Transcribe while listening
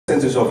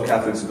percentage of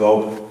Catholics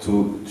go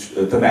to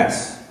the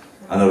Mass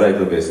on a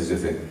regular basis, you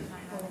think?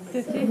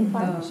 50?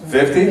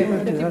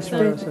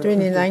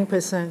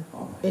 29%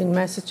 in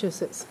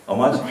Massachusetts. How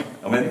much?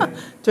 How many?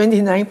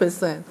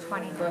 29%.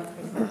 20.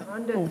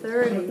 Under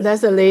 30.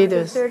 That's the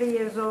latest. Under 30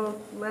 years old,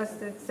 less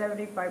than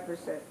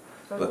 75%.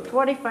 So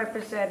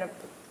 25% of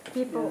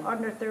people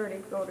under 30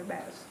 go to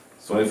Mass.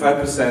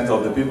 25%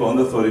 of the people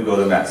under 30 go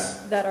to Mass.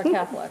 That are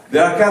Catholic. They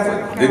are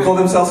Catholic. They call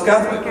themselves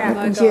Catholic.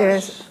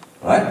 Yes.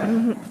 Right?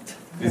 Do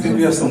you think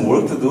we have some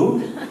work to do?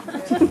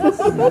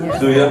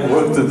 Do we have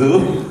work to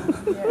do?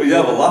 We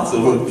have lots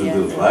of work to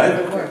do, right?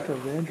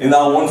 In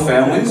our own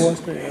families,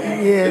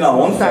 in our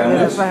own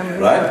families,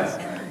 right?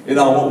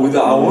 With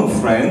our own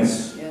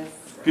friends,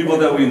 people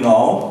that we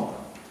know,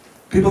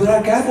 people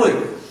that are Catholic.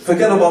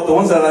 Forget about the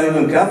ones that are not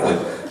even Catholic,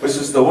 but it's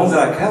just the ones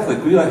that are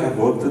Catholic. We have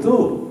work to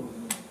do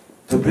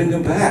to bring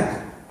them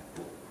back.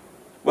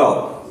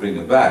 Well, bring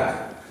them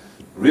back,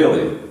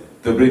 really,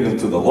 to bring them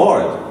to the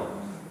Lord,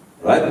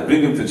 right? To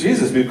bring them to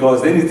Jesus,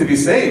 because they need to be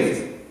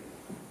saved.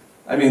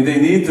 I mean, they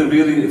need to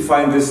really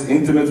find this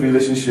intimate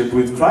relationship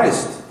with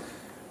Christ.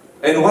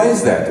 And why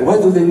is that? Why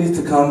do they need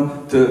to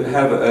come to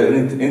have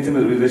an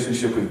intimate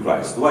relationship with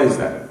Christ? Why is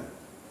that?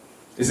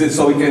 Is it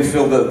so we can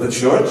fill the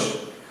church?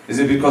 Is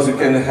it because we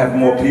can have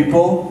more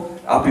people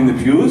up in the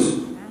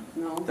pews?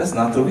 No. That's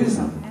not the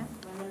reason.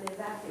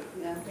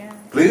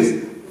 Please?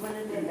 You want to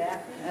live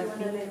happy? You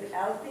want to live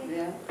healthy?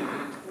 You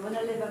want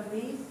to live in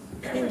peace?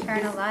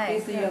 Eternal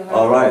life.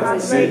 All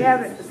right. See,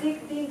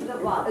 Seek things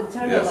of what? Yes.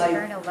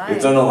 Eternal life.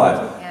 Eternal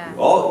life. Yeah.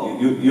 Oh,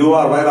 you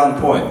are right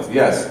on point.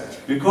 Yes.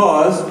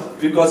 Because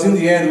in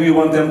the end we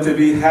want them to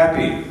be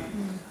happy.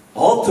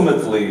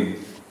 Ultimately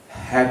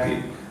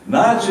happy.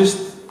 Not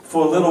just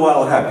for a little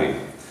while happy.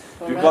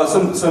 Because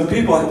some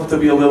people have to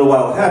be a little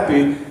while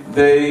happy,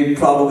 they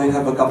probably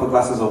have a couple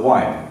glasses of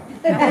wine.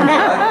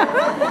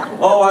 Right?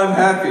 Oh, I'm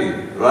happy,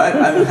 right?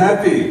 I'm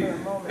happy.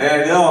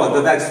 And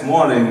the next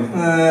morning,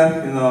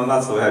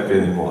 not so happy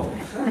anymore.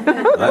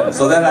 Right?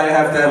 So then I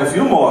have to have a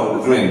few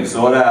more drinks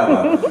or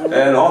whatever.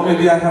 And or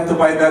maybe I have to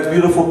buy that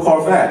beautiful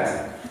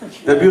Corvette.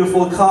 That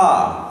beautiful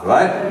car,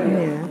 right?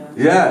 Yeah.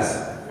 Yes.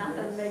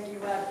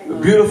 A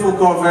beautiful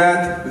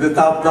Corvette with the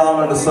top down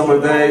on a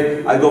summer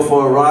day. I go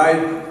for a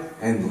ride,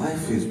 and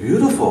life is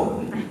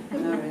beautiful.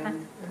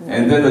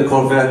 And then the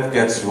Corvette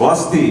gets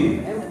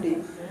rusty.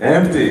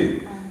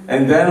 Empty.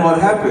 And then what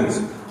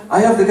happens?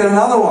 I have to get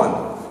another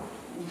one.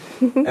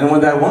 And when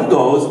that one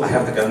goes, I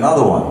have to get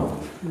another one.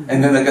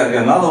 And then I gotta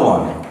get another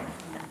one.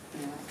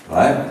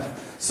 Right?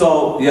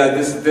 So, yeah,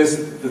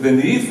 the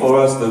need for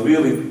us to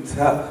really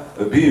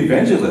be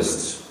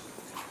evangelists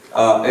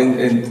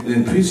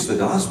and preach the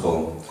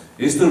gospel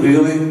is to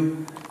really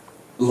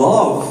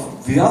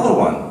love the other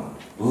one.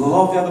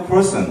 Love the other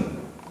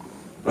person.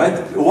 Right?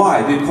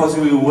 Why? Because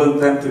we want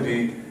them to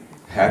be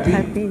happy.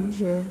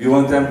 Yeah. You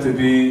want them to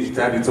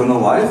have eternal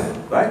life,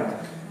 right?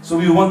 So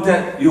you want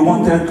that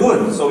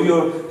good. So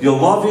you're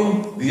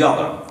loving the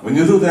other. When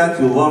you do that,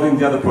 you're loving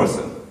the other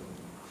person.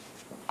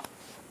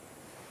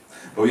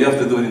 But we have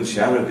to do it in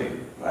charity,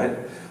 right?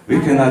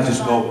 We cannot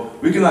just go.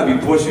 We cannot be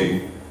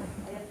pushing.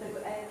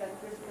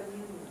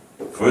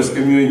 First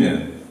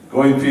communion.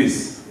 Go in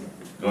peace.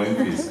 Go in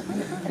peace.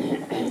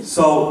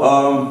 So,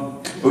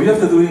 but we have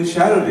to do it in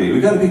charity.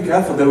 We got to be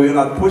careful that we're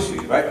not pushy,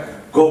 right?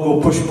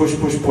 Go, push.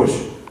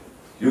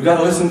 You got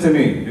to listen to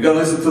me. You got to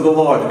listen to the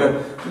Lord.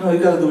 You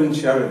got to do it in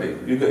charity.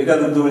 You got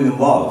to do it in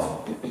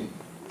love.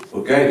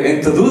 Okay?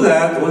 And to do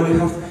that,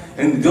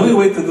 and the only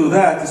way to do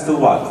that is to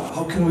what?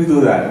 How can we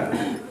do that?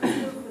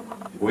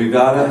 We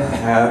got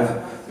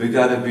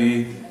to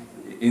be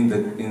in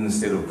the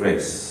state of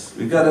grace.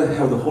 We got to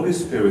have the Holy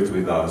Spirit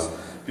with us,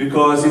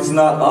 because it's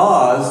not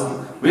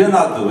us. We are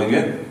not doing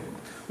it.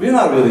 We are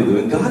not really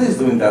doing it. God is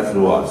doing that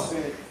through us.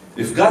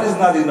 If God is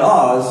not in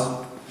us,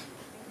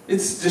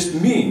 it's just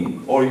me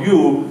or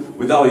you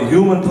with our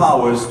human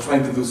powers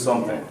trying to do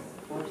something.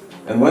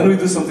 And when we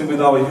do something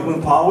with our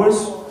human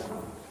powers,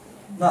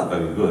 not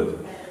very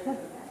good.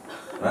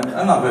 Right?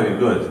 Not very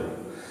good.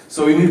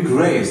 So we need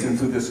grace, and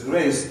through this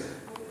grace,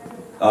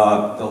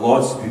 the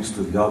Lord speaks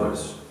to the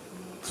others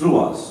through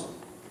us.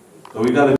 So we got to